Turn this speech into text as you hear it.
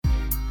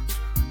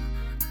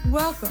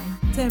Welcome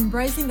to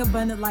Embracing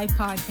Abundant Life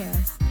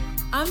podcast.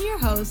 I'm your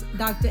host,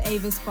 Dr.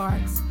 Ava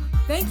Sparks.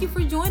 Thank you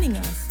for joining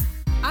us.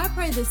 I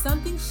pray that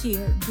something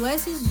shared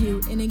blesses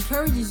you and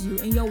encourages you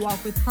in your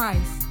walk with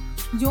Christ.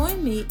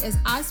 Join me as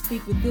I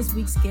speak with this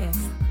week's guest.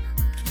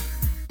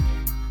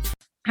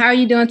 How are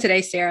you doing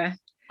today, Sarah?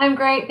 I'm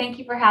great. Thank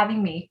you for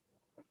having me.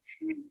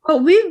 Well,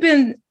 we've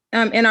been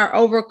in our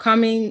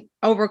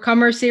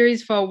Overcomer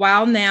series for a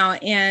while now,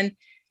 and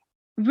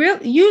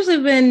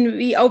usually when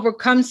we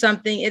overcome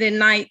something, it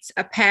ignites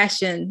a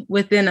passion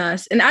within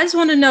us. And I just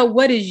want to know,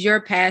 what is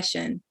your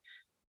passion?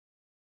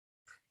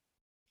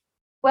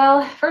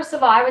 Well, first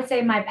of all, I would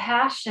say my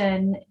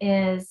passion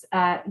is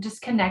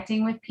just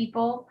connecting with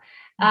people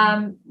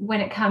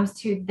when it comes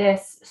to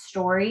this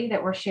story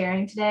that we're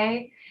sharing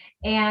today.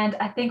 And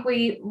I think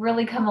we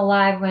really come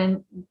alive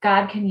when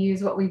God can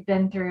use what we've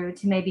been through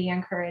to maybe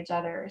encourage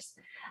others.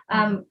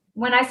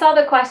 When I saw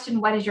the question,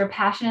 what is your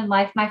passion in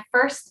life? My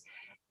first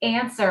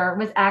answer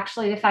was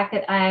actually the fact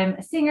that I'm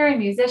a singer and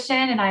musician,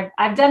 and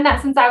I've done that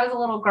since I was a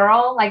little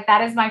girl. Like,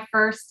 that is my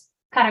first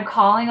kind of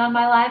calling on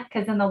my life,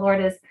 because then the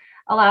Lord has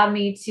allowed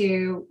me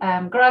to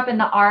grow up in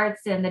the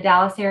arts in the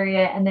Dallas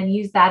area and then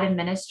use that in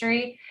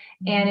ministry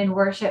and in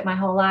worship my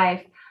whole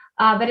life.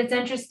 But it's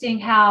interesting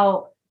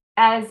how,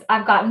 as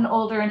I've gotten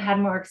older and had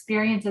more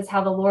experiences,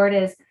 how the Lord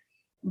has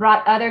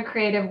brought other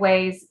creative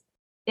ways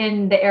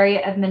in the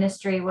area of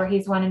ministry where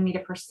he's wanted me to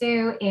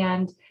pursue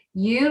and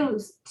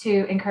use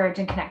to encourage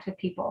and connect with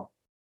people.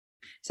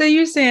 So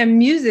you're saying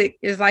music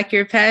is like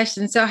your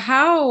passion. So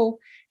how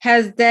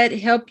has that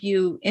helped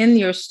you in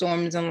your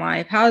storms in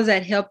life? How does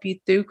that help you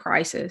through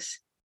crisis?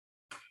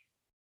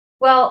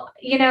 Well,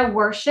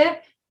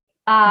 worship,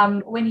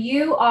 when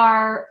you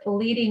are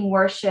leading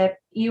worship,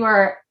 you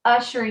are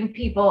ushering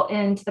people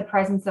into the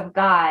presence of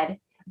God,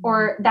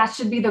 or that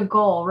should be the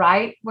goal,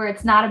 right? Where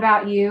it's not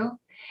about you.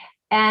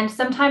 And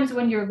sometimes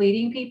when you're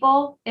leading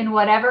people in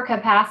whatever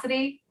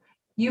capacity,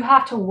 you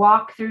have to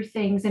walk through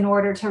things in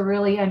order to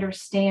really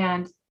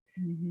understand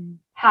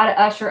how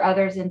to usher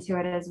others into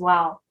it as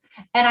well.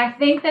 And I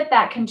think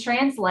that can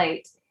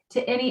translate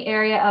to any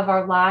area of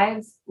our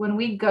lives. When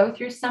we go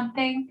through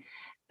something,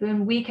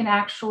 then we can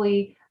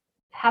actually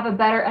have a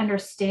better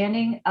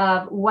understanding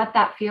of what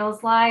that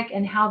feels like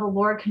and how the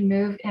Lord can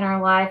move in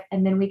our life.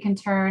 And then we can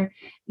turn,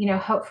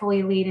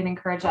 hopefully lead and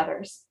encourage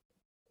others.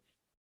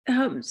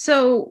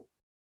 So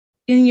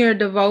in your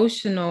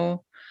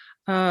devotional,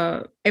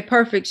 A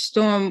Perfect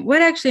Storm,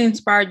 what actually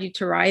inspired you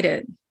to write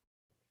it?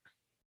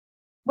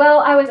 Well,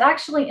 I was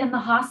actually in the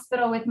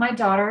hospital with my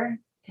daughter.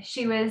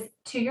 She was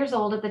 2 years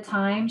old at the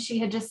time. She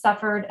had just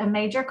suffered a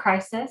major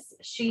crisis.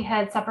 She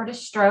had suffered a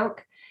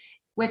stroke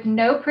with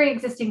no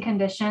pre-existing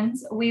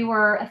conditions. We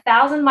were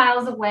 1,000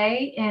 miles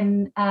away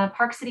in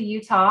Park City,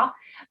 Utah.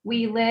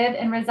 We live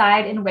and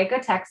reside in Waco,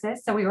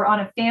 Texas. So we were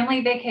on a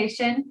family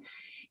vacation,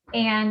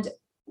 and,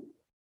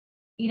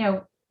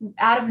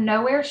 out of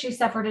nowhere, she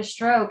suffered a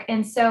stroke.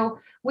 And so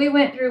we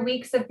went through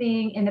weeks of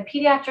being in the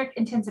pediatric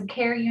intensive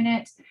care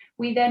unit.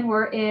 We then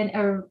were in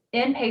an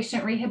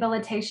inpatient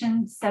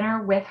rehabilitation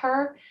center with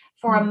her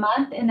for a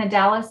month in the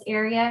Dallas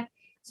area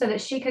so that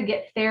she could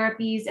get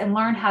therapies and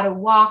learn how to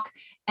walk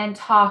and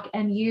talk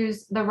and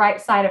use the right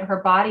side of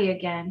her body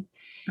again.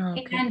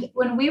 Okay. And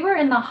when we were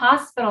in the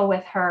hospital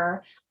with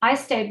her, I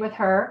stayed with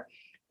her,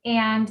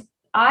 and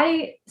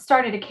I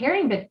started a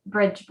Caring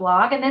Bridge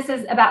blog, and this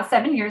is about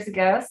 7 years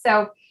ago.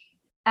 So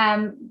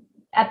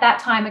at that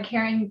time, a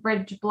Caring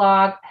Bridge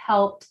blog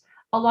helped,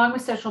 along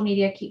with social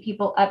media, keep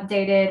people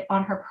updated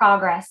on her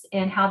progress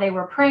and how they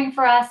were praying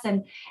for us.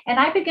 And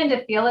I began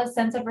to feel a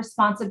sense of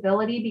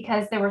responsibility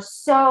because there were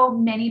so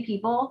many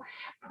people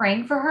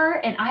praying for her.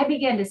 And I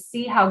began to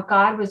see how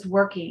God was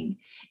working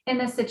in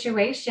the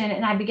situation.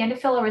 And I began to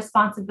feel a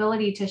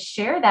responsibility to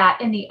share that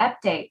in the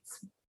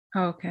updates.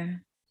 Okay.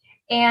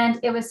 And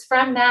it was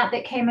from that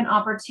came an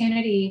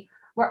opportunity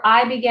where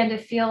I began to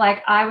feel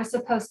like I was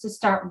supposed to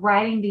start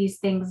writing these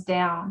things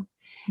down.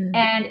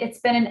 And it's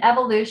been an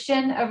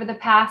evolution over the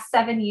past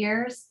 7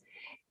 years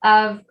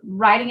of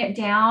writing it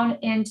down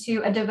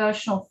into a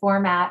devotional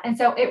format. And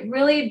so it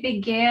really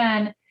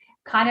began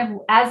kind of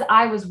as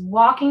I was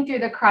walking through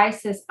the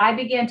crisis. I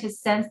began to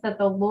sense that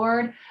the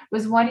Lord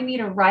was wanting me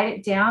to write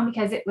it down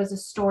because it was a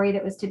story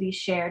that was to be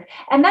shared.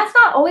 And that's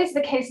not always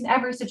the case in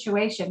every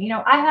situation.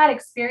 I had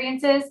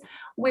experiences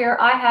where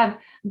I have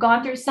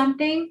gone through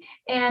something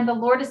and the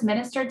Lord has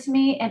ministered to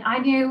me, and I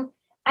knew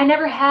I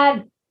never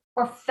had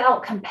or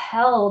felt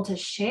compelled to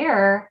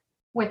share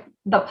with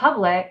the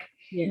public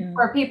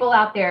or people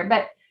out there.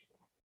 But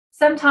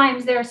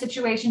sometimes there are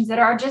situations that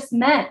are just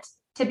meant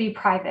to be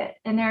private.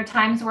 And there are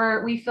times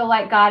where we feel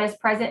like God is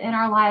present in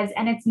our lives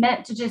and it's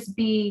meant to just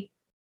be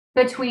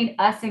between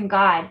us and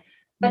God.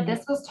 But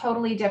this was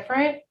totally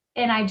different.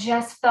 And I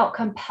just felt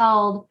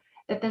compelled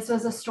that this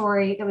was a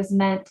story that was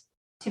meant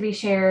to be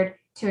shared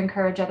to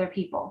encourage other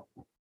people.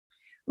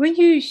 When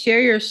you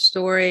share your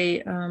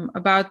story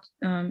about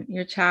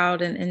your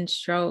child and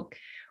stroke,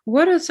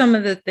 what are some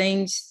of the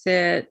things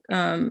that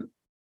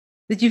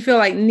that you feel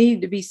like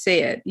need to be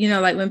said?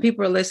 Like when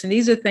people are listening,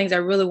 these are things I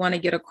really want to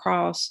get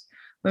across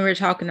when we're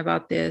talking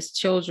about this,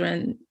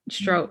 children,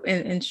 stroke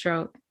and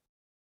stroke.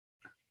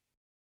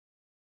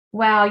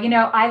 Wow.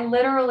 I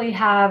literally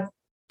have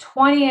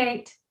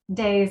 28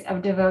 days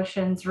of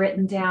devotions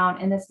written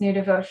down in this new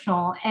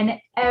devotional, and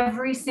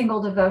every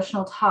single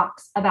devotional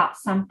talks about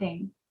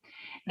something.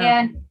 Okay.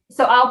 And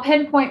so I'll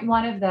pinpoint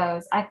one of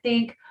those. I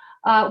think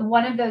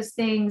one of those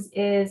things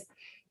is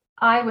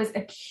I was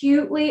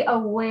acutely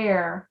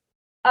aware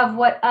of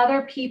what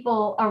other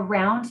people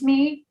around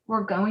me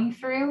were going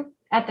through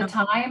at the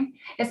time,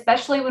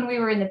 especially when we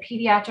were in the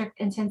pediatric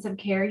intensive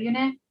care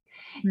unit.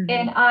 Mm-hmm.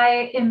 And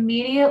I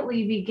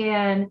immediately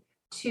began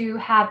to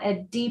have a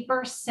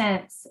deeper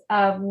sense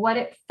of what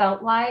it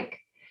felt like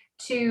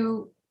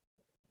to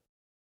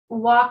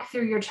walk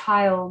through your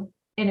child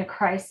in a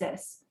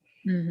crisis.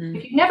 Mm-hmm.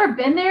 If you've never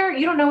been there,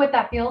 you don't know what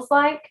that feels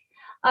like.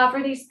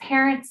 For these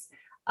parents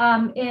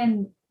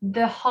in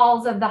the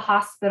halls of the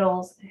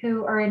hospitals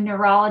who are in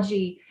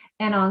neurology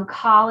and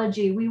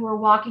oncology, we were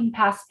walking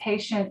past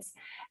patients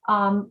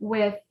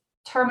with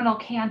terminal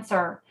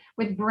cancer,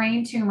 with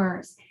brain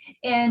tumors.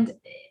 And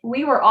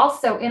we were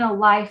also in a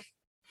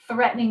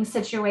life-threatening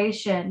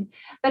situation.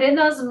 But in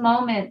those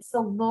moments,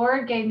 the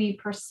Lord gave me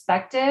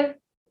perspective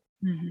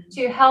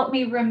to help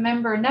me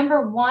remember,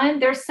 number one,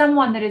 there's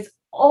someone that is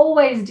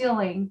always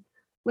dealing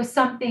with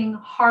something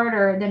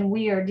harder than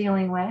we are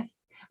dealing with,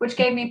 which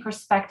gave me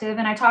perspective.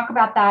 And I talk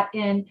about that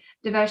in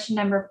devotion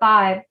number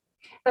 5.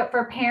 But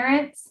for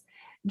parents,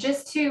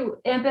 just to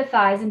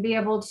empathize and be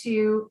able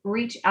to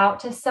reach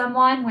out to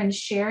someone when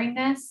sharing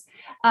this,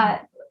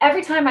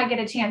 every time I get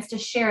a chance to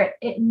share it,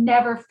 it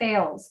never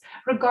fails,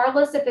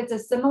 regardless if it's a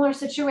similar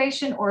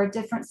situation or a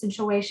different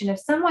situation. If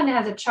someone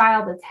has a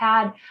child that's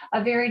had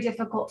a very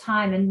difficult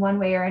time in one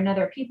way or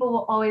another, people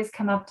will always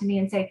come up to me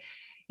and say,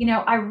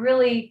 I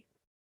really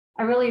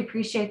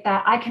appreciate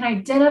that. I can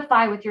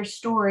identify with your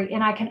story,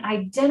 and I can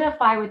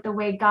identify with the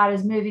way God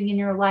is moving in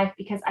your life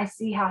because I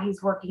see how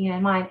he's working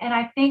in mine. And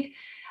I think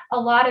a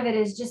lot of it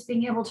is just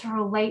being able to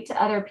relate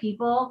to other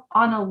people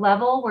on a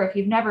level where if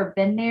you've never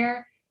been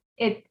there,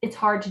 it's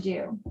hard to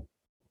do.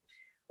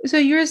 So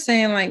you're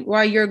saying, like,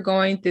 while you're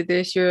going through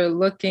this, you're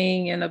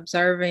looking and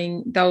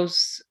observing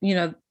those,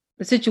 the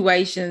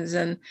situations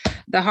and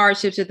the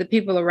hardships of the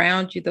people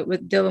around you that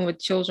with dealing with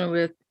children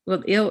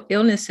with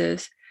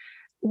illnesses.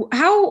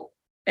 How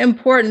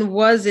important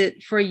was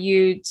it for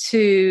you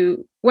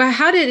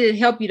how did it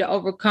help you to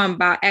overcome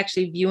by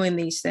actually viewing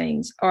these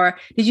things? Or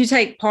did you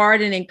take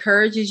part and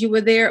encourage as you were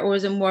there, or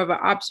was it more of an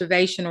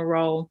observational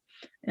role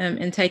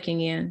in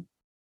taking in?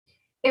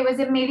 It was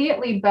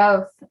immediately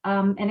both.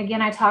 And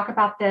again, I talk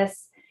about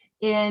this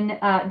in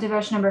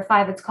devotion number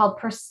 5. It's called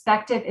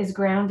Perspective is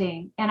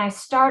Grounding. And I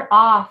start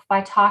off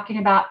by talking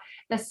about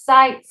the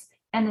sights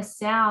and the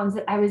sounds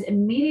that I was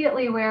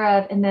immediately aware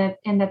of in the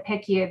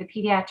PICU, the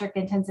Pediatric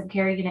Intensive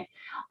Care Unit.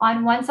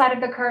 On one side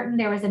of the curtain,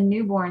 there was a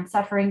newborn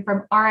suffering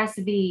from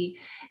RSV,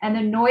 and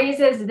the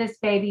noises this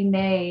baby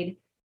made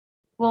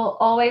will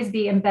always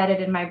be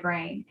embedded in my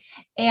brain.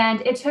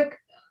 And it took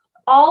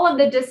all of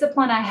the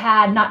discipline I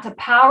had not to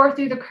power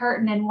through the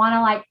curtain and want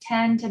to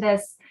tend to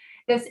this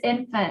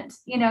infant,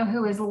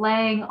 who is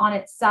laying on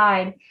its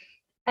side.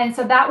 And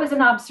so that was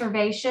an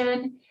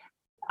observation.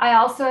 I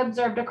also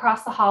observed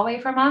across the hallway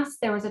from us,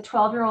 there was a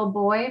 12-year-old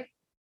boy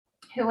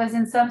who was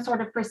in some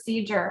sort of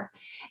procedure.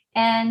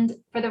 And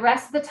for the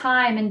rest of the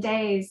time and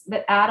days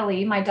that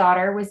Adelie, my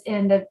daughter, was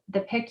in the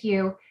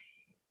PICU,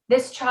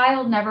 this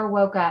child never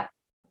woke up.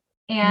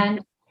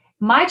 And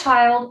my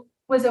child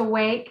was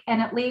awake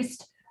and at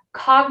least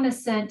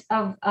cognizant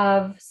of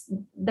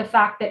the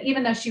fact that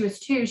even though she was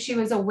 2, she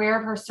was aware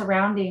of her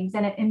surroundings.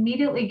 And it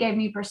immediately gave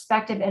me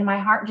perspective, and my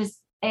heart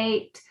just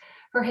ached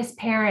for his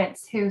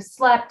parents who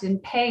slept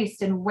and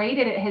paced and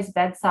waited at his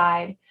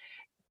bedside.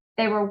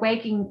 They were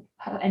waking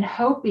and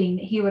hoping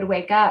that he would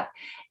wake up.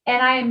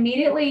 And I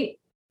immediately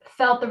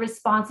felt the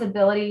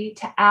responsibility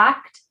to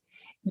act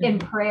in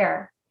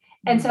prayer.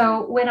 And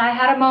so when I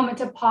had a moment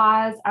to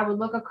pause, I would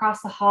look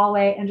across the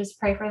hallway and just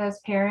pray for those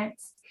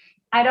parents.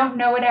 I don't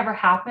know what ever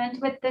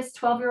happened with this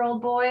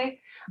 12-year-old boy.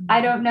 I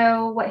don't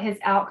know what his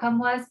outcome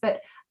was,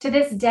 but to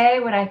this day,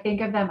 when I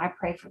think of them, I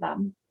pray for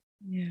them.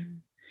 Yeah.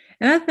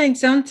 And I think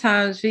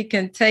sometimes we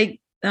can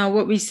take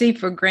what we see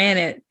for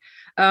granted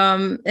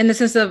in the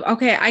sense of,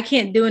 okay, I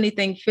can't do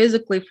anything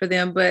physically for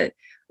them, but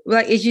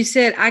like, as you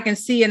said, I can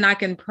see and I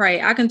can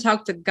pray. I can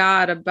talk to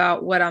God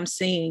about what I'm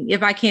seeing.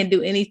 If I can't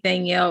do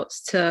anything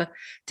else to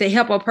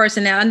help a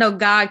person out, I know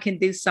God can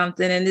do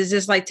something. And it's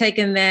just like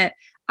taking that,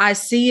 I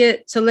see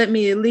it, so let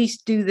me at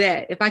least do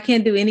that. If I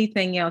can't do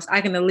anything else, I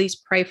can at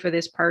least pray for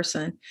this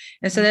person.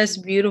 And so that's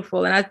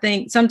beautiful. And I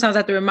think sometimes I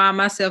have to remind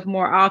myself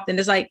more often.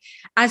 It's like,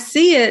 I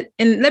see it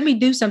and let me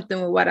do something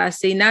with what I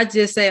see, not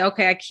just say,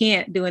 okay, I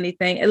can't do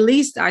anything. At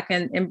least I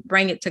can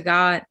bring it to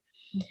God.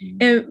 Mm-hmm.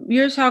 And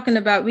you're talking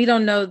about, we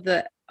don't know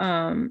the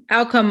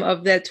outcome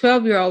of that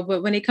 12-year-old,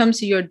 but when it comes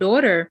to your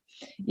daughter,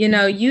 you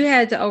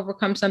had to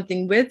overcome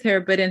something with her,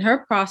 but in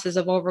her process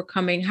of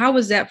overcoming, how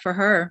was that for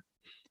her?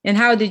 And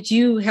how did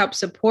you help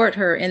support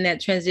her in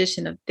that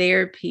transition of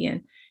therapy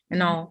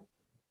and all?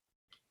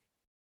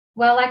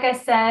 Well, like I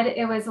said,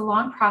 it was a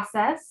long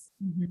process.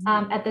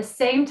 Mm-hmm. At the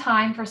same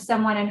time, for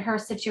someone in her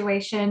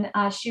situation,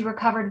 she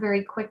recovered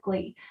very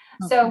quickly.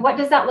 Okay. So what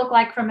does that look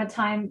like from a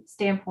time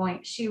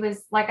standpoint? She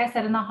was, like I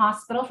said, in the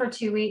hospital for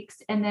 2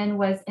 weeks and then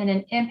was in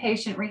an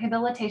inpatient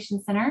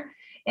rehabilitation center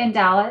in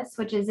Dallas,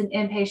 which is an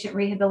inpatient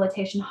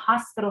rehabilitation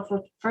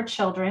hospital for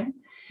children.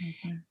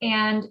 Mm-hmm.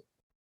 And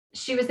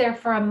she was there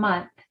for a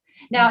month.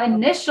 Now,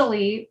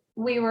 initially,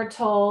 we were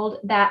told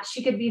that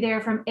she could be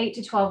there from 8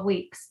 to 12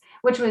 weeks,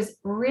 which was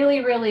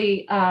really,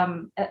 really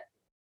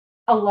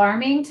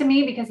alarming to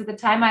me, because at the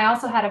time I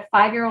also had a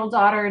 5-year-old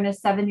daughter and a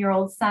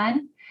 7-year-old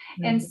son.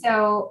 Mm-hmm. And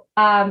so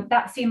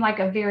that seemed like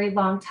a very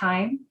long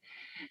time.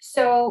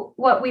 So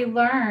what we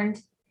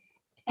learned,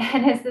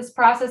 and as this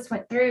process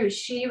went through,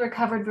 she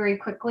recovered very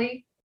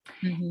quickly.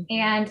 Mm-hmm.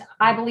 And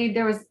I believe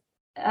there was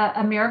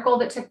a miracle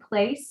that took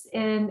place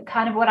in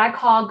kind of what I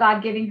call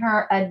God giving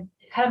her a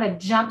kind of a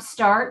jump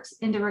start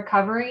into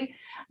recovery,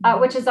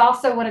 which is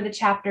also one of the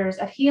chapters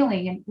of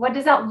healing. And what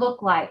does that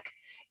look like?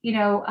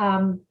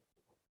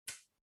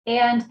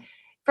 And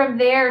from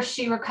there,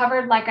 she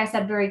recovered, like I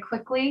said, very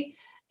quickly.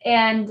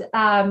 And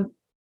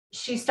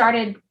she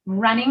started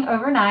running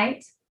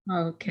overnight.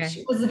 Okay.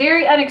 It was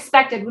very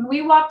unexpected. When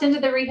we walked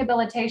into the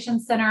rehabilitation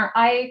center,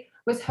 I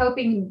was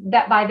hoping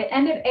that by the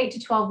end of 8 to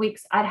 12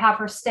 weeks, I'd have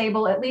her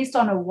stable, at least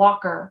on a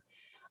walker.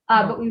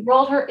 But we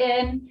rolled her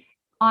in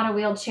on a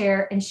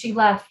wheelchair and she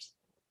left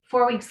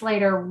 4 weeks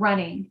later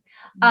running.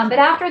 But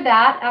after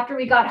that, after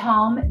we got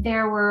home,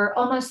 there were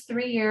almost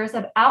 3 years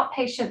of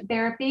outpatient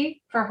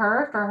therapy for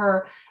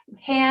her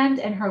hand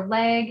and her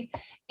leg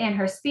and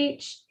her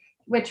speech,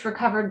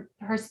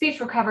 her speech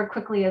recovered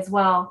quickly as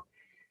well.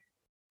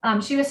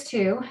 She was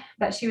 2,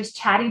 but she was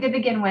chatty to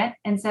begin with.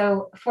 And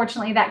so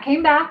fortunately that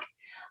came back.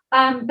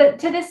 But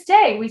to this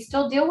day, we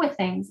still deal with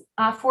things.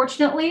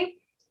 Fortunately,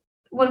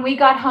 when we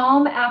got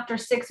home after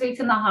 6 weeks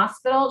in the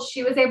hospital,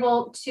 she was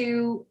able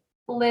to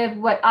live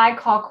what I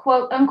call,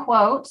 quote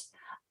unquote,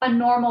 a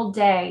normal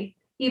day,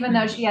 even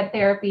though she had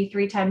therapy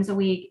 3 times a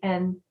week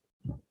and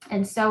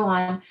so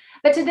on.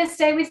 But to this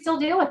day, we still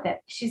deal with it.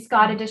 She's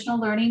got additional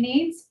learning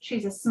needs.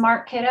 She's a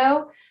smart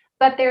kiddo,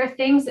 but there are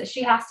things that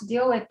she has to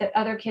deal with that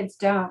other kids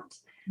don't.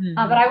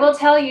 But I will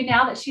tell you,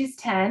 now that she's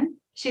 10,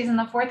 she's in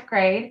the 4th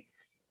grade,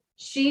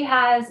 she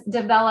has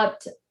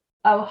developed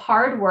a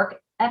hard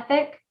work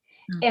ethic,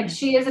 and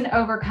she is an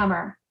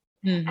overcomer.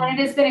 And it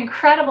has been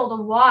incredible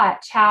to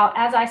watch how,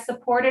 as I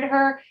supported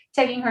her,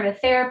 taking her to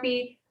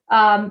therapy,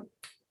 our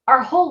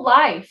whole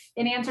life,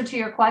 in answer to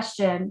your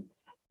question,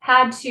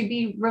 had to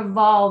be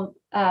revolved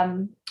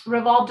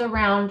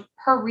around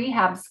her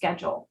rehab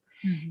schedule.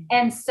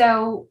 And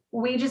so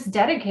we just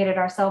dedicated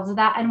ourselves to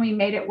that and we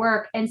made it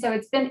work. And so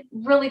it's been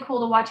really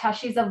cool to watch how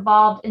she's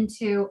evolved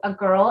into a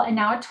girl and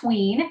now a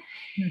tween,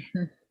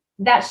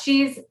 that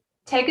she's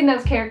taken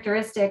those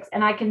characteristics,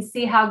 and I can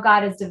see how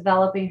God is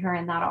developing her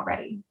in that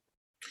already.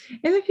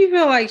 And if you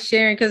feel like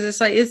sharing, because it's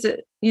like,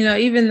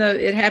 even though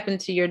it happened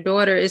to your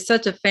daughter, it's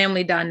such a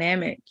family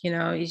dynamic,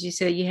 as you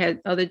said, you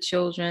had other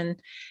children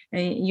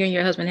and you and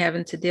your husband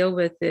having to deal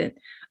with it.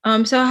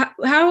 So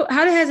how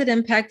has it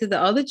impacted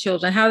the other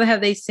children? How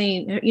have they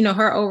seen,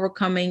 her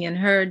overcoming and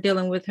her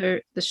dealing with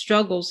the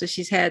struggles that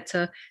she's had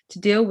to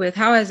deal with?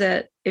 How has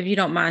that, if you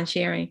don't mind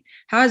sharing,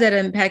 how has that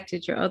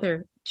impacted your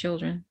other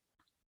children?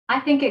 I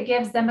think it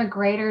gives them a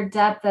greater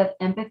depth of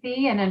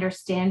empathy and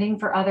understanding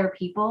for other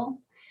people.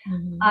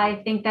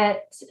 I think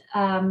that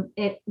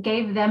it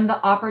gave them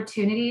the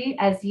opportunity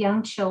as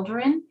young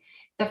children.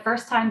 The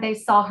first time they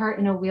saw her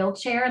in a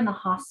wheelchair in the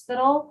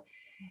hospital,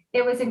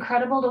 it was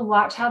incredible to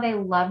watch how they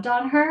loved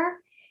on her,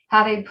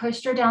 how they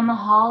pushed her down the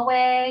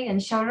hallway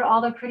and showed her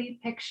all the pretty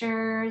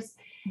pictures.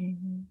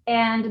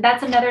 And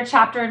that's another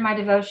chapter in my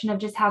devotion of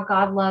just how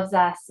God loves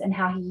us and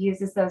how he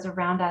uses those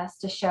around us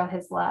to show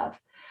his love.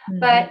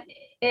 But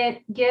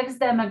it gives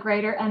them a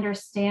greater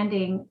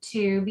understanding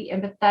to be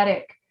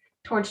empathetic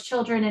towards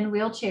children in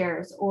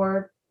wheelchairs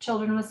or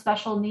children with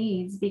special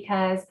needs,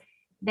 because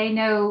they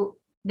know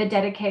the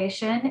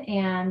dedication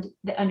and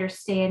the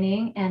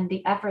understanding and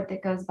the effort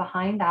that goes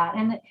behind that.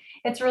 And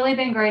it's really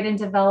been great in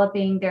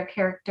developing their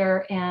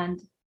character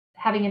and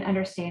having an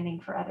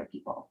understanding for other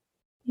people.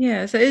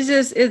 Yeah. So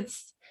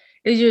it's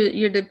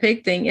you're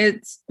depicting,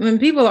 it's when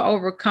people are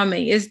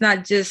overcoming, it's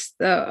not just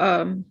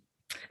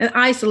an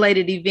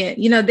isolated event.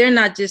 They're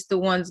not just the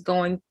ones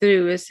going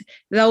through, it's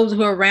those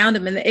who are around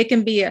them. And it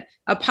can be a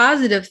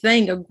positive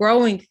thing, a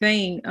growing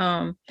thing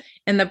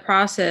in the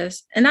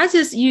process. And I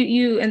just,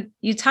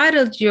 you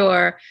titled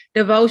your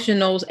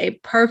devotionals A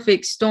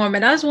Perfect Storm.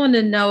 And I just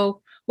wanted to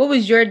know, what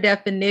was your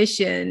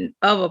definition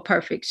of a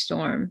perfect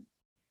storm?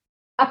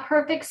 A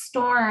perfect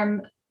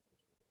storm.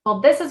 Well,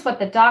 this is what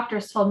the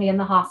doctors told me in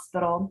the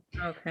hospital.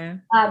 Okay.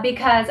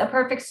 Because a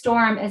perfect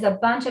storm is a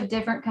bunch of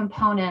different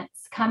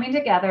components coming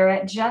together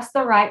at just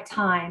the right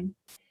time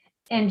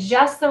in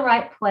just the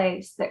right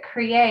place that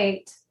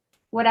create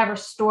whatever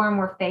storm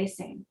we're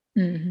facing.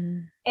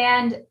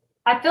 And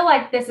I feel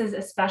like this is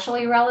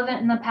especially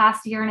relevant in the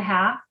past year and a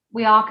half.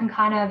 We all can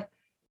kind of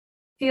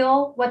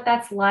feel what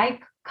that's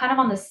like, kind of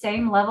on the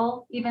same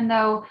level, even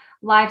though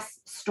life's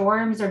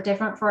storms are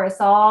different for us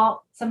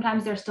all.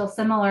 Sometimes they're still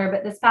similar,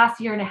 but this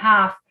past year and a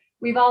half,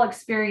 we've all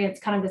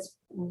experienced kind of this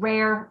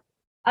rare,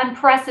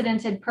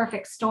 unprecedented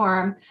perfect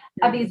storm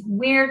of these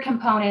weird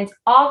components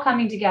all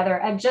coming together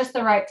at just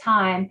the right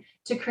time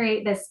to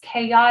create this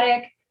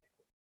chaotic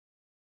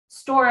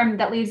storm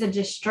that leaves a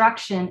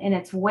destruction in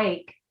its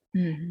wake.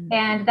 Mm-hmm.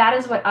 And that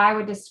is what I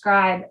would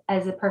describe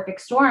as a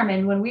perfect storm.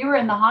 And when we were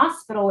in the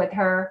hospital with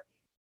her,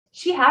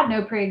 she had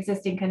no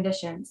pre-existing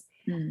conditions.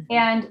 Mm-hmm.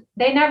 And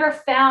they never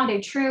found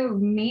a true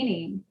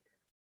meaning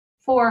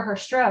for her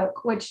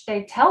stroke, which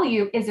they tell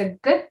you is a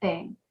good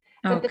thing.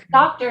 But the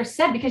doctor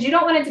said, because you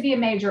don't want it to be a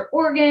major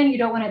organ, you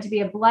don't want it to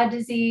be a blood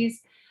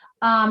disease.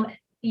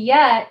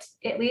 Yet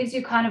it leaves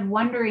you kind of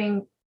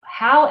wondering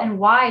how and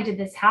why did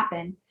this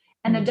happen?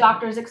 And the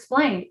doctors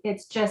explained,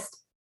 it's just,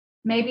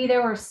 maybe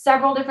there were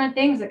several different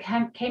things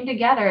that came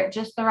together at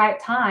just the right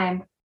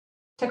time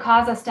to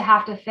cause us to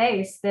have to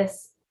face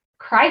this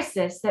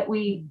crisis that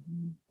we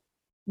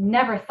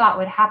never thought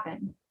would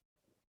happen.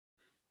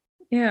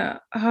 Yeah.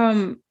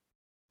 What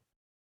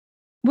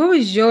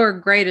was your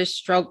greatest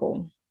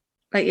struggle?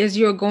 Like, as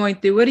you're going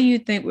through, what do you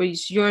think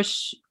was your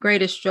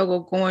greatest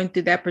struggle going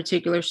through that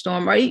particular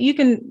storm? Or you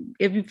can,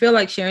 if you feel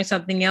like sharing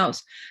something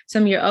else,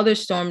 some of your other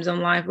storms in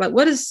life, like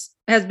what has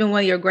been one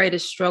of your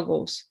greatest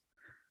struggles?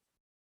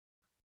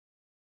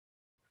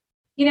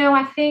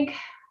 I think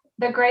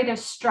the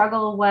greatest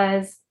struggle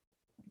was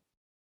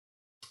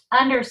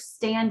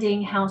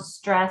understanding how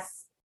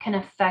stress can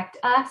affect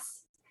us.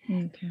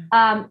 Okay.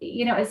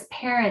 As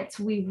parents,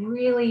 we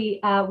really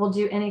will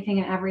do anything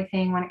and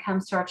everything when it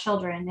comes to our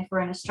children. If we're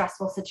in a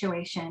stressful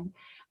situation,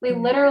 we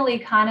literally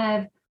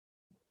kind of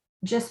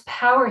just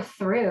power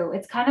through.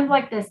 It's kind of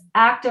like this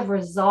act of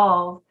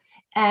resolve,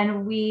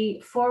 and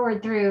we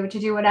forward through to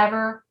do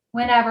whatever,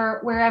 whenever,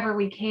 wherever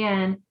we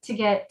can to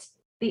get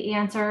the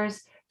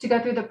answers, to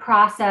go through the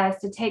process,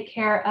 to take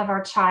care of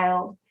our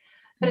child.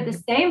 But at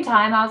the same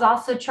time, I was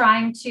also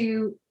trying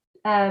to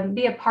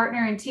be a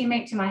partner and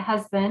teammate to my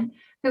husband,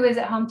 who is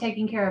at home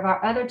taking care of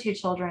our other two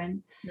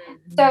children.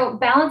 So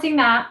balancing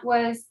that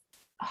was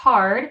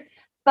hard.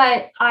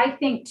 But I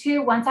think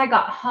too, once I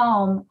got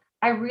home,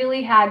 I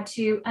really had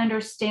to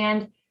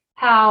understand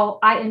how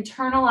I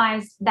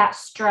internalized that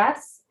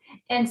stress.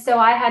 And so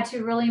I had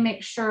to really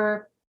make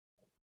sure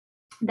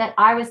that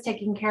I was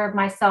taking care of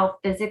myself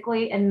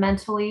physically and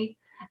mentally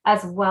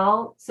as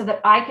well, so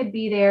that I could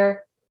be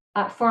there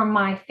for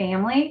my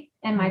family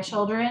and my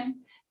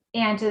children,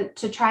 and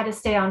to try to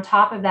stay on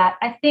top of that.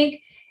 I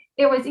think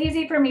it was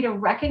easy for me to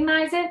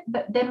recognize it,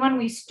 but then when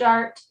we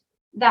start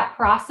that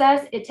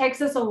process, it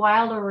takes us a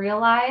while to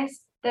realize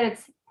that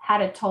it's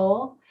had a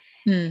toll.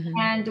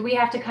 And we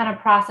have to kind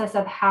of process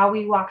of how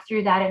we walk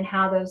through that and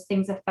how those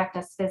things affect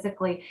us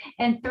physically.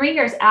 And 3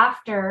 years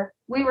after,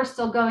 we were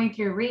still going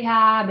through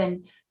rehab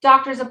and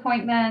doctor's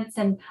appointments.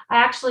 And I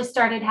actually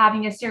started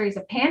having a series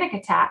of panic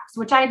attacks,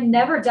 which I had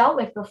never dealt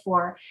with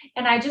before.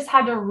 And I just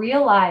had to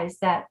realize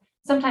that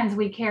sometimes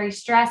we carry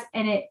stress,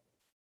 and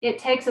it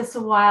takes us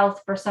a while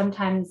for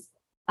sometimes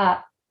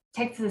for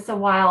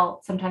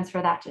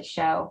that to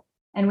show.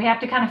 And we have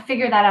to kind of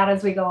figure that out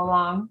as we go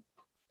along.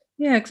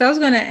 Yeah, because I was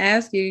going to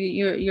ask you,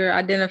 you're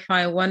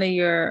identifying one of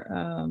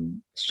your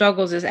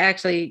struggles is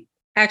actually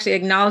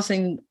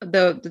acknowledging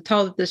the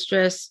toll that the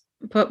stress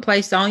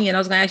placed on you. And I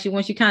was going to ask you,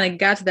 once you kind of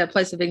got to that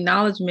place of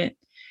acknowledgement,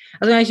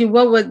 I was going to ask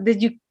you,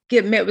 did you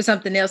get met with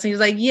something else? And he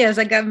was like, yes,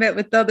 I got met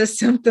with other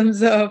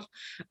symptoms of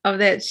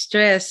that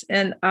stress.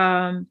 And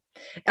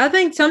I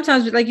think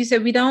sometimes, like you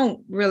said, we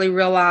don't really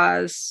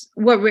realize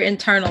what we're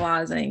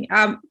internalizing.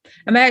 I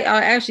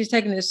actually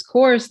taking this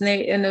course,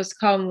 and it's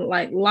called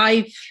like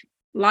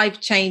life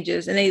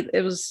changes. And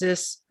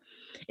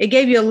it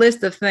gave you a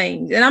list of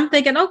things. And I'm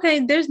thinking, okay,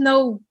 there's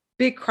no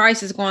big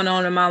crisis going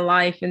on in my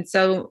life. And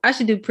so I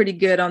should do pretty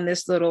good on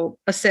this little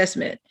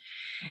assessment.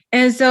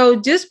 And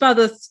so just by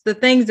the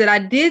things that I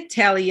did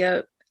tally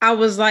up, I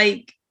was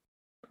like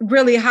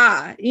really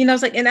high,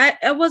 it's like, and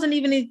it wasn't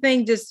even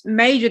anything just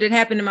major that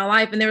happened in my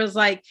life. And there was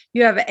like,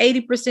 you have an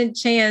 80%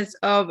 chance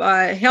of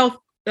a health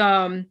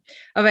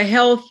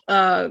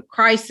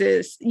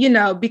crisis,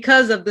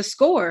 because of the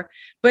score.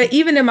 But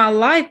even in my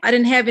life, I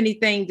didn't have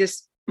anything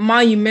just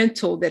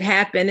monumental that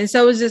happened. And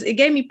so it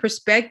gave me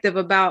perspective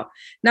about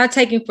not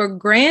taking for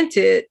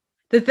granted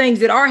the things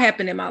that are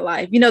happening in my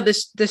life,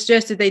 the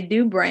stress that they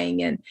do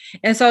bring.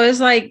 And so it's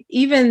like,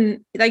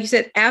 even like you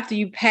said, after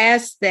you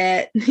pass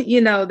that,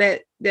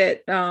 that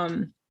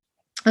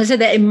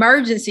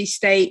emergency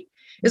state,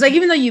 it's like,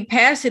 even though you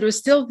passed it was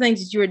still things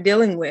that you were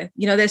dealing with,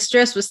 that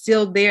stress was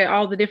still there.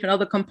 All the different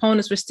other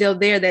components were still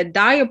there. That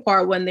dire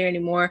part wasn't there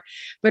anymore.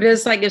 But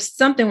it's like if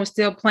something was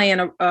still playing,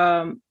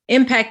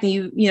 impacting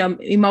you,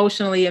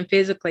 emotionally and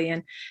physically.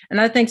 And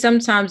I think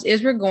sometimes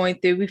as we're going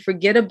through, we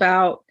forget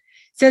about,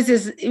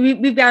 since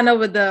we've gotten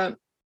over the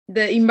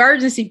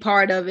emergency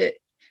part of it,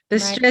 the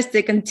stress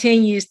that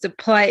continues to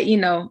play,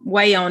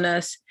 weigh on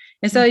us.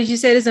 And so, as you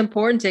said, it's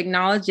important to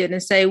acknowledge it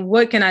and say,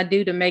 what can I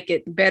do to make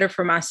it better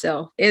for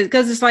myself?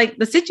 Because it's like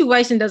the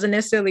situation doesn't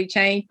necessarily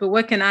change, but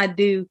what can I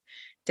do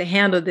to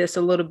handle this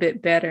a little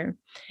bit better?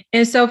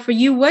 And so for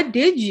you, what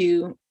did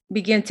you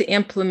begin to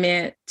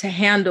implement to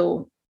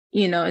handle,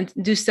 and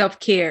do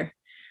self-care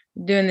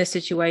during this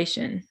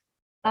situation?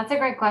 That's a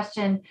great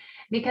question,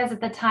 because at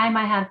the time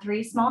I had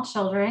 3 small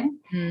children,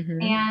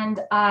 Mm-hmm. and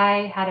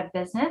I had a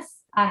business.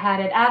 I had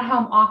an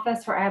at-home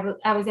office where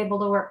I was able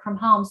to work from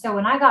home. So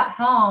when I got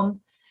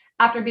home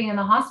after being in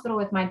the hospital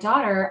with my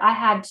daughter, I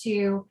had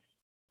to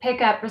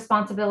pick up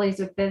responsibilities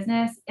with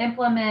business,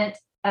 implement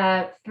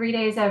 3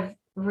 days of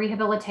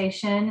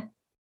rehabilitation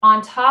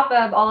on top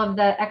of all of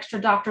the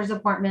extra doctor's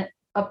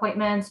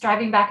appointments,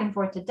 driving back and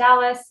forth to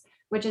Dallas,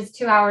 which is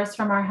 2 hours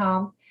from our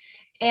home.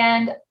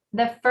 And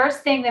the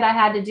first thing that I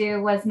had to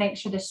do was make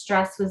sure the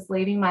stress was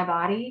leaving my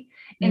body.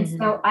 And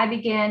so I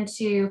began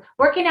to,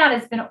 working out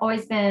has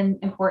always been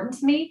important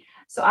to me.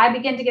 So I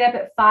began to get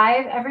up at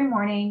 5 every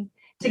morning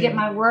to get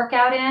my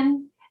workout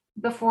in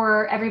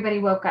before everybody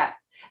woke up.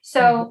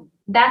 So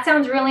that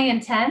sounds really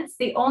intense.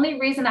 The only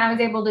reason I was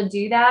able to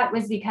do that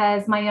was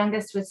because my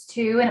youngest was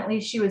 2, and at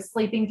least she was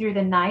sleeping through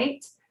the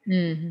night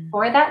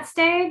for that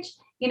stage.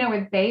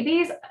 With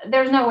babies,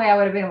 there's no way I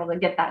would have been able to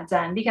get that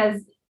done,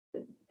 because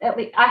at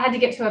least I had to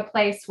get to a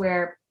place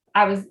where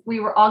we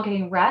were all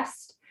getting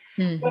rest.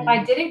 But if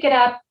I didn't get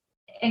up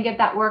and get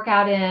that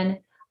workout in,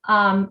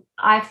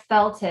 I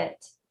felt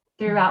it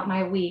throughout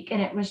my week.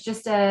 And it was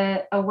just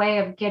a way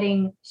of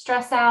getting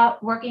stress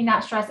out, working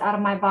that stress out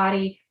of my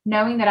body,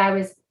 knowing that I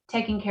was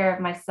taking care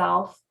of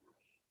myself.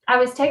 I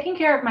was taking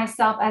care of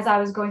myself as I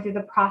was going through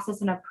the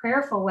process in a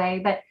prayerful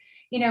way. But,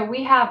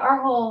 we have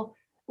our whole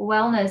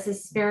wellness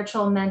is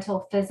spiritual,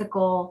 mental,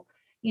 physical.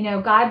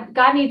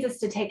 God needs us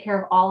to take care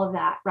of all of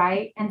that,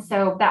 right? And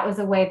so that was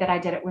the way that I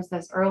did it, was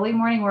those early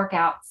morning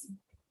workouts.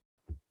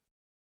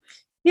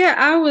 Yeah,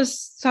 I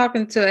was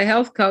talking to a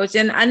health coach,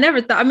 and I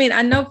never thought,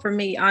 I know for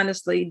me,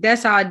 honestly,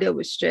 that's how I deal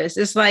with stress.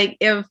 It's like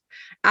if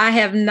I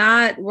have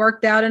not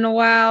worked out in a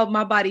while,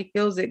 my body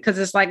feels it, because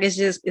it's like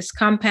it's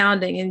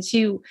compounding. And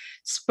she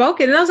spoke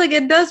it, and I was like,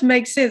 it does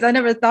make sense. I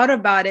never thought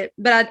about it,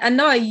 but I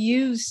know I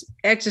use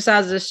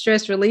exercise as a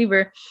stress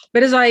reliever.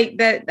 But it's like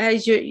that,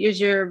 as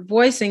you're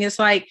voicing, it's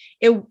like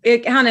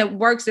it kind of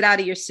works it out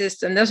of your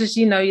system. That's just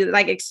you're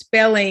like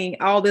expelling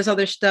all this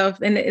other stuff,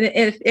 and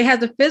it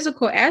has a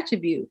physical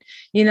attribute,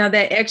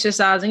 that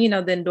exercise, and the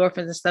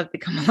endorphins and stuff that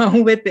come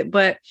along with it.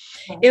 But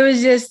it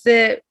was just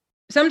that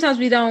sometimes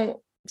we don't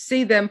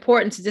see the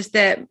importance of just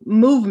that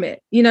movement,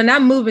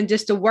 not moving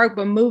just to work,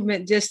 but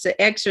movement just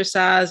to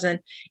exercise and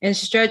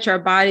stretch our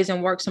bodies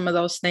and work some of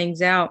those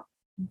things out.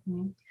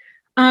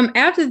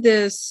 After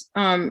this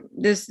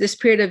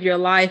period of your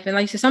life, and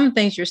like you said, some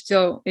things you're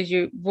still, as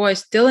your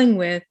voice, dealing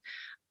with,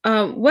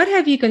 what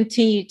have you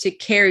continued to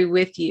carry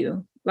with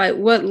you? Like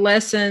what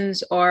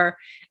lessons, or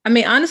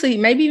honestly,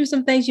 maybe even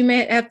some things you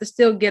may have to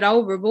still get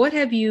over, but what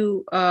have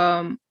you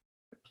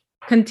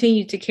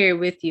continued to carry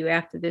with you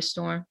after this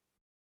storm?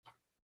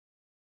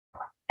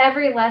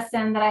 Every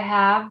lesson that I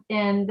have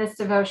in this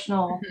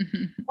devotional,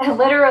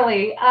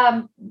 literally.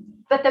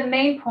 But the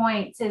main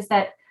point is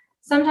that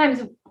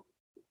sometimes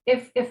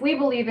if we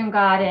believe in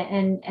God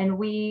and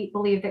we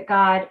believe that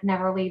God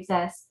never leaves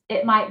us,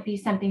 it might be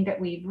something that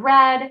we've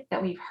read,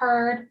 that we've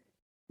heard,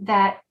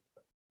 that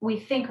we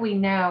think we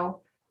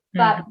know.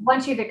 But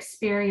once you've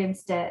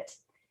experienced it,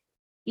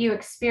 you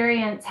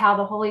experience how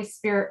the Holy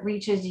Spirit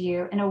reaches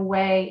you in a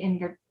way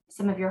in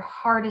some of your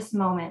hardest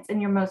moments, in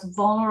your most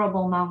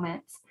vulnerable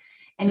moments.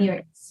 And you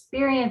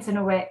experience in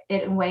a way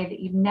that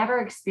you've never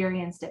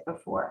experienced it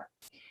before.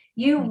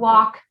 You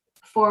walk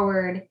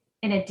forward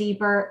in a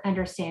deeper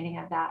understanding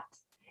of that.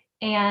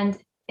 And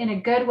in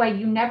a good way,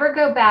 you never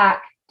go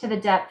back to the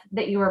depth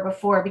that you were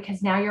before,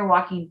 because now you're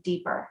walking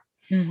deeper.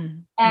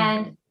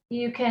 And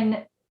you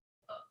can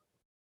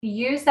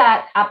use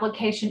that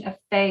application of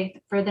faith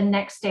for the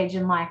next stage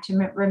in life to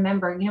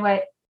remember,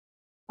 what,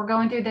 we're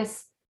going through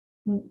this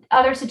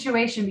other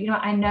situation,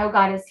 but I know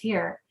God is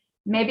here.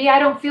 Maybe I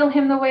don't feel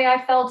him the way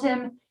I felt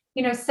him,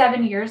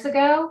 7 years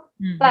ago,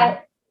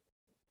 but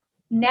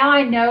now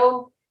I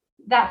know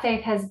that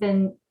faith has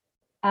been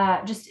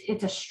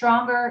it's a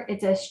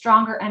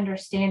stronger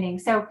understanding.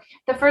 So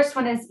the first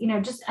one is,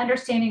 just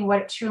understanding what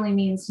it truly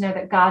means to know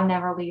that God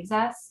never leaves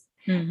us,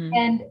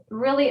 and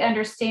really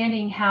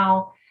understanding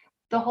how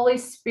the Holy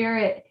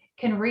Spirit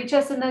can reach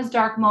us in those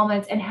dark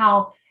moments, and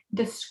how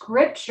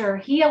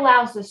he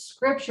allows the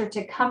scripture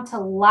to come to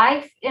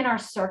life in our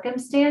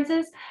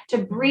circumstances, to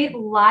breathe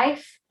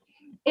life.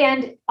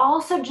 And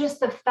also just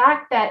the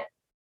fact that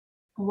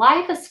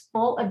life is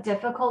full of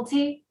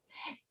difficulty,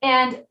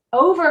 and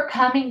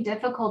overcoming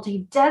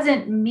difficulty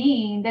doesn't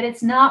mean that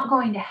it's not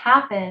going to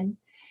happen.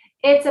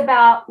 It's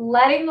about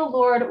letting the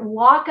Lord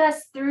walk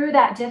us through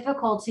that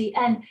difficulty,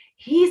 and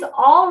he's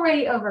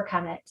already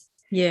overcome it.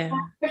 Yeah.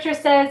 Scripture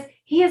says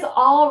he has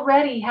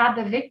already had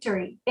the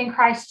victory in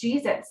Christ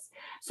Jesus.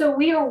 So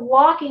we are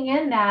walking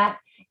in that,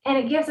 and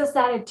it gives us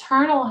that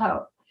eternal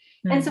hope.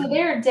 And so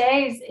there are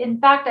days, in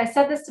fact, I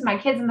said this to my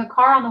kids in the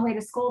car on the way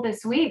to school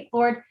this week,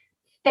 Lord,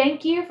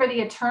 thank you for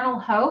the eternal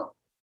hope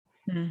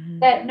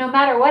that no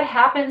matter what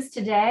happens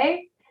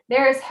today,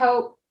 there is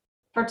hope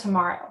for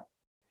tomorrow.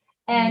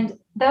 And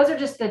those are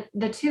just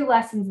the two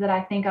lessons that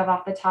I think of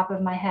off the top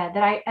of my head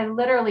that I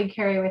literally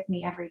carry with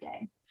me every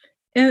day.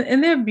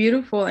 And they're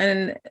beautiful.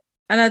 And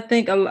I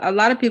think a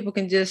lot of people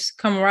can just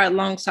come right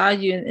alongside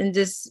you and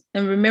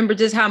remember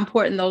just how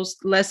important those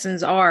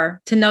lessons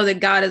are, to know that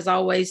God is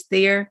always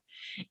there,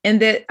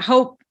 and that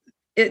hope,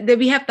 that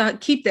we have to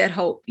keep that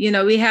hope.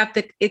 We have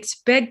to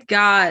expect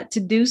God to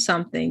do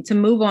something, to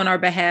move on our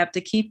behalf,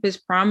 to keep his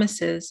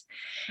promises.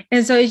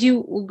 And so as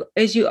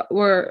you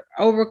were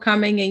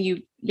overcoming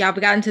and y'all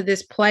gotten to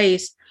this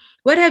place,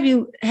 what have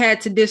you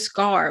had to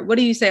discard? What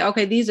do you say?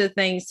 Okay, these are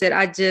things that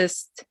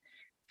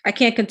I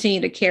can't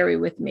continue to carry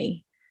with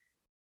me.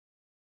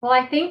 Well,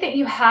 I think that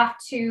you have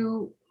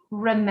to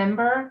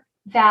remember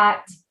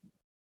that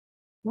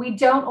we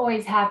don't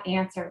always have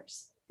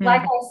answers.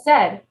 Like I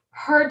said,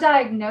 her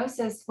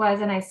diagnosis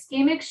was an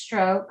ischemic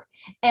stroke,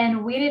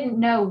 and we didn't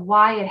know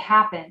why it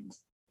happened.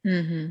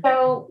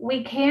 So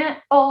we can't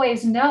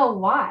always know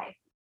why,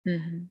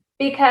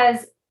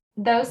 because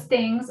those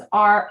things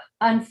are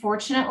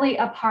unfortunately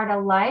a part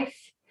of life,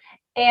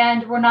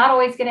 and we're not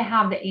always going to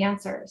have the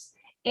answers.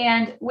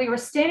 And we were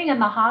standing in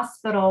the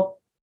hospital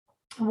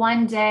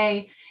one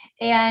day,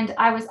 and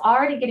I was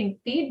already getting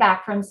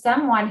feedback from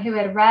someone who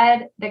had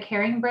read the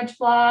CaringBridge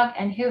blog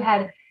and who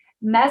had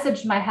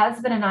messaged my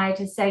husband and I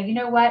to say, you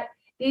know what,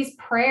 these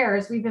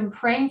prayers, we've been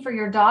praying for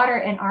your daughter,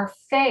 and our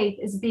faith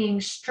is being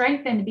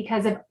strengthened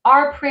because of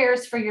our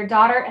prayers for your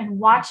daughter and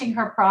watching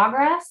her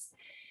progress.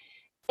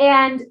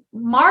 And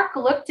Mark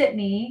looked at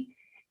me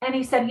and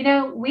he said,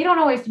 we don't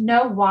always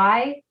know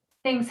why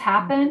things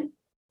happen,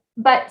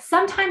 but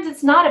sometimes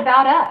it's not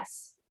about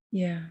us.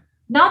 Yeah.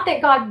 Not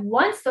that God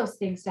wants those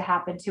things to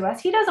happen to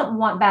us. He doesn't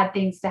want bad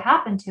things to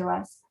happen to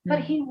us, but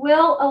he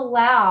will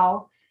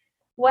allow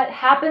what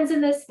happens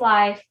in this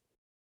life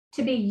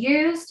to be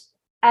used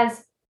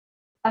as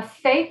a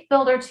faith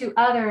builder to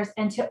others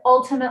and to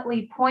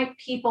ultimately point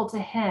people to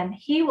him.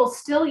 He will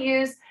still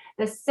use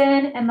the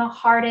sin and the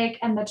heartache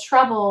and the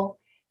trouble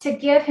to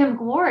give him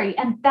glory.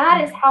 And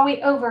that is how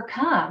we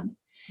overcome.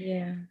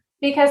 Yeah.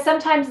 Because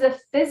sometimes the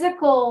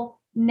physical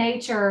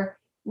nature,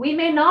 we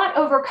may not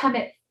overcome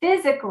it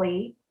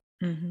physically,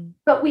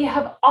 but we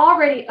have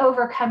already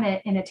overcome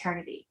it in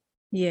eternity.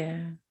 Yeah.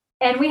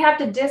 And we have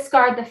to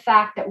discard the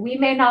fact that we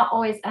may not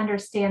always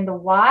understand the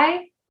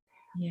why,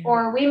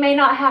 or we may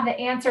not have the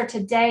answer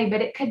today,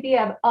 but it could be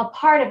a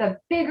part of a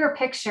bigger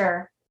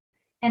picture.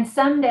 And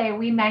someday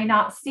we may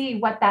not see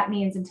what that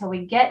means until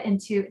we get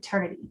into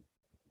eternity.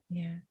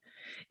 Yeah.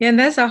 And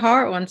that's a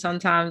hard one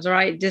sometimes,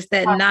 right? Just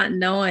that not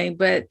knowing.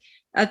 But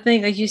I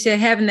think, like you said,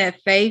 having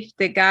that faith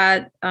that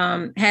God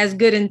has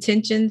good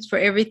intentions for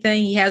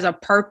everything. He has a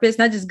purpose,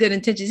 not just good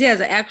intentions. He has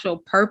an actual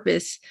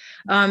purpose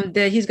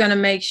that he's going to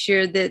make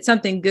sure that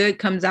something good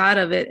comes out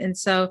of it. And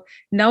so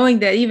knowing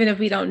that even if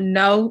we don't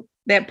know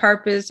that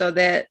purpose or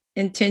that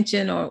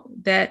intention, or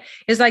that,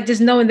 it's like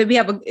just knowing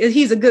that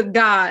he's a good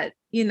God,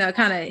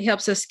 kind of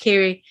helps us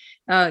carry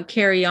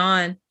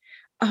on.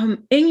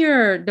 In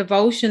your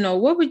devotional,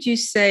 what would you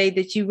say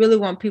that you really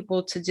want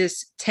people to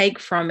just take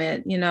from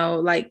it?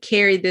 Like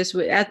carry this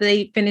with, after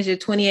they finish the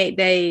 28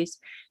 days,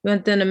 you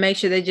want them to make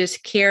sure they're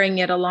just carrying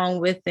it along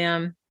with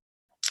them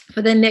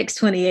for the next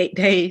 28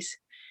 days.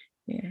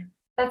 Yeah.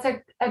 That's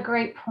a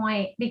great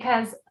point,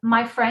 because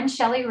my friend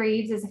Shelly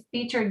Reeves is a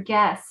featured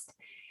guest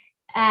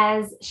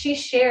as she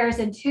shares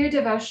in 2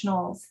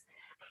 devotionals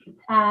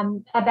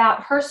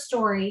about her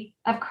story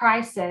of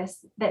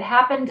crisis that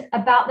happened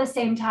about the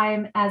same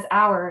time as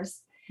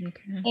ours.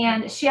 Okay.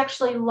 And she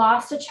actually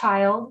lost a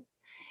child,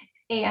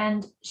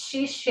 and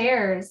she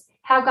shares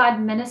how God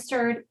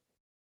ministered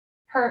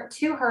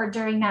to her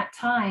during that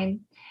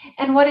time.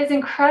 And what is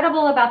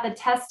incredible about the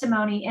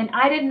testimony, and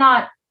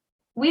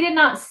we did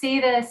not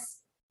see this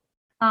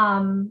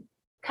kind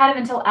of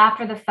until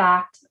after the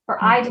fact,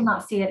 or I did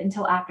not see it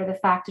until after the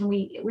fact. And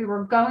we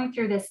were going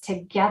through this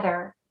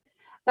together.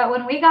 But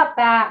when we got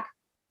back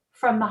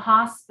from the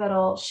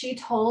hospital, she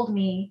told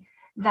me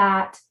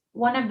that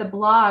one of the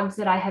blogs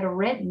that I had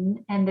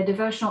written, and the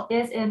devotional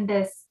is in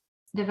this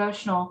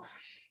devotional,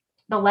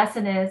 the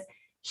lesson is,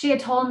 she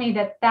had told me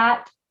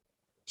that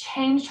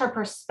changed her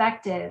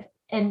perspective,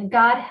 and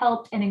God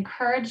helped and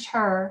encouraged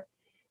her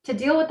to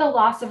deal with the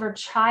loss of her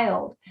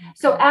child.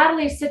 So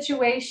Adelie's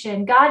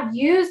situation, God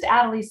used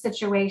Adelie's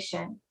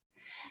situation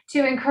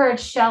to encourage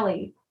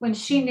Shelly when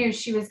she knew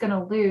she was going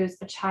to lose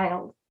a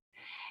child.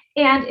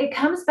 And it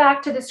comes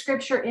back to the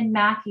scripture in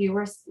Matthew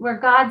where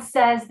God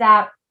says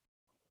that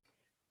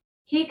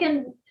he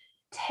can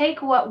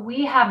take what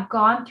we have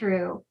gone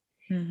through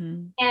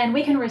and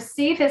we can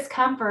receive his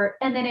comfort,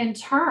 and then in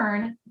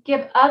turn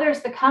give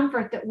others the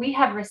comfort that we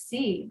have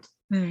received.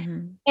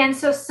 And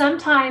so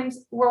sometimes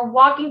we're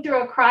walking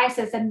through a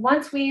crisis, and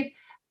once we've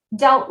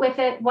dealt with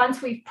it,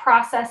 once we've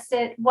processed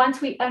it,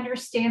 once we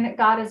understand that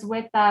God is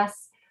with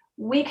us,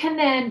 we can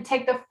then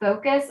take the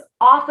focus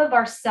off of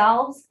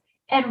ourselves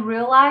and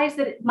realize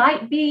that it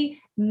might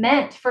be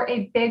meant for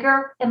a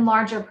bigger and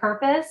larger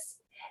purpose,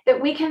 that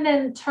we can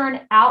then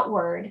turn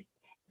outward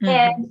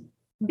and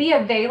be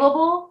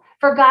available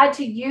for God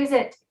to use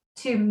it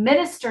to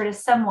minister to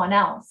someone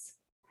else.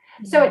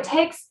 So it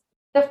takes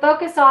the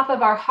focus off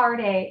of our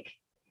heartache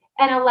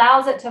and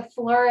allows it to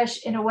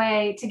flourish in a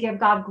way to give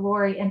God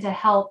glory and to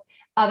help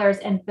others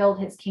and build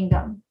his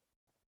kingdom.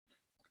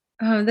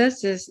 Oh,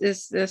 that's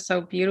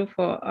so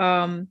beautiful.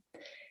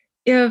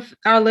 If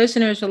our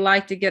listeners would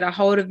like to get a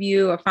hold of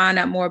you or find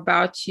out more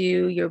about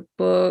you, your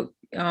book,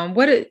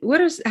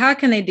 how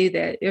can they do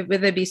that?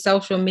 Whether it be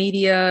social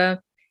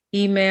media,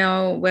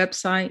 email,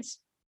 websites?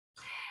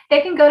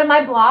 They can go to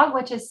my blog,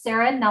 which is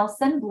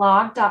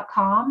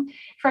SarahNelsonBlog.com.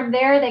 From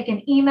there, they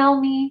can email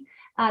me.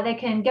 They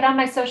can get on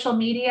my social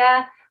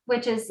media,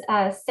 which is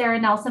Sarah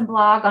Nelson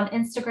Blog on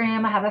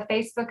Instagram. I have a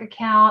Facebook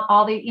account,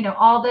 all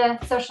the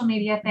social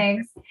media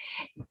things.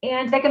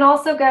 And they can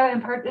also go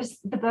and purchase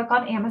the book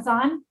on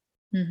Amazon.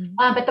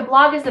 But the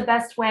blog is the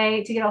best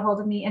way to get a hold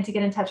of me and to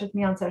get in touch with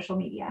me on social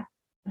media.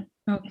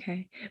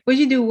 Okay. Would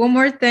you do one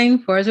more thing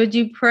for us? Would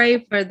you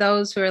pray for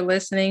those who are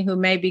listening who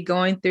may be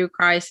going through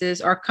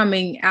crisis or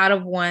coming out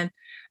of one?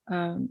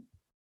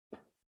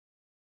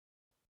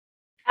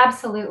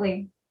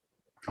 Absolutely.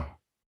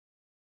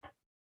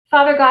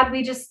 Father God,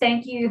 we just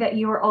thank you that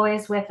you are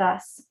always with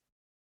us.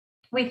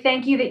 We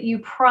thank you that you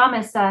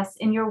promise us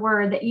in your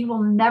word that you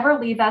will never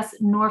leave us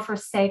nor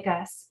forsake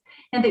us,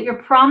 and that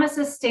your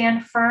promises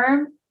stand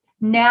firm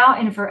now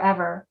and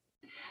forever.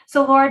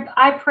 So Lord,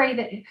 I pray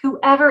that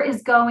whoever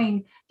is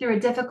going through a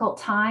difficult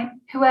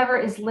time, whoever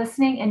is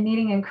listening and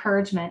needing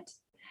encouragement,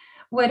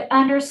 would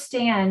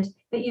understand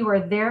that you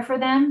are there for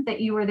them, that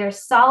you are their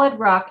solid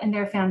rock and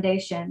their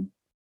foundation.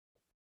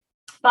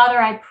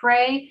 Father, I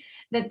pray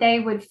that they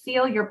would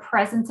feel your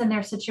presence in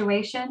their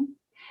situation,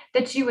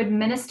 that you would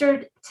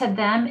minister to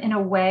them in a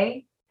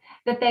way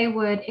that they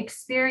would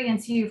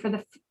experience you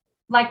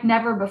like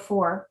never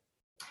before.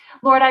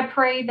 Lord, I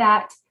pray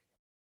that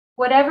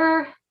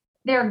whatever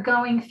they're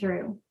going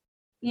through,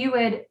 you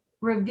would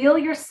reveal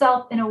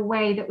yourself in a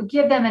way that would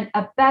give them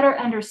a better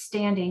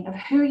understanding of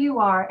who you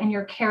are and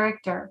your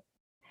character.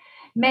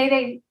 May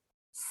they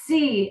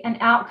see an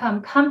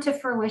outcome come to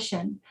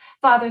fruition,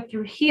 Father,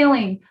 through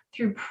healing,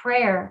 through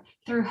prayer,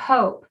 through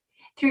hope,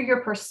 through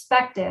your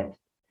perspective.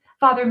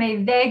 Father,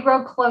 may they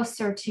grow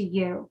closer to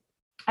you.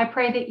 I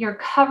pray that your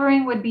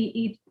covering would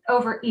be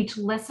over each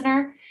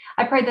listener.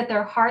 I pray that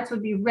their hearts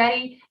would be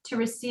ready to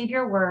receive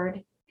your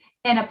word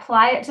and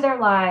apply it to their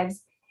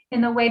lives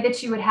in the way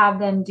that you would have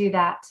them do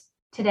that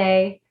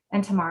today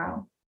and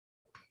tomorrow.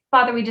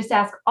 Father, we just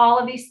ask all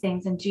of these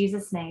things in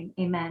Jesus' name.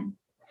 Amen.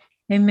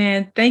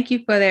 Amen. Thank you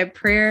for that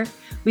prayer.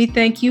 We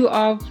thank you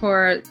all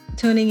for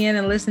tuning in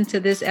and listening to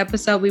this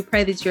episode. We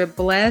pray that you're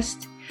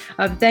blessed.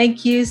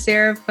 Thank you,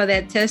 Sarah, for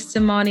that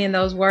testimony and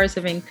those words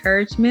of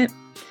encouragement.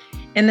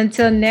 And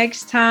until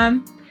next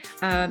time,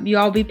 you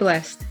all be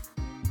blessed.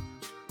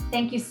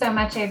 Thank you so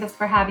much, Avis,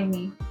 for having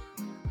me.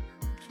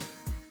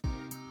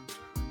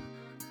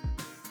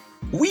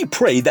 We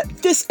pray that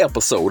this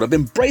episode of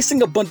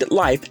Embracing Abundant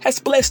Life has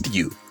blessed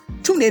you.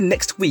 Tune in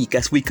next week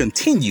as we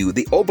continue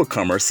the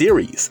Overcomer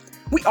series.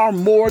 We are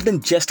more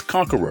than just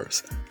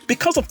conquerors.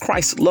 Because of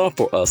Christ's love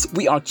for us,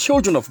 we are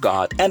children of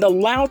God and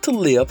allowed to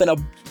live an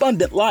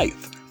abundant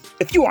life.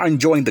 If you are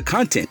enjoying the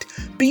content,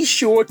 be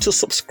sure to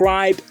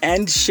subscribe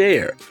and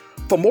share.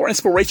 For more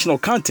inspirational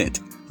content,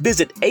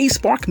 visit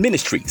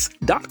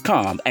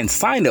asparkministries.com and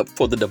sign up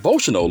for the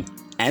devotional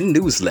and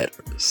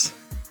newsletters.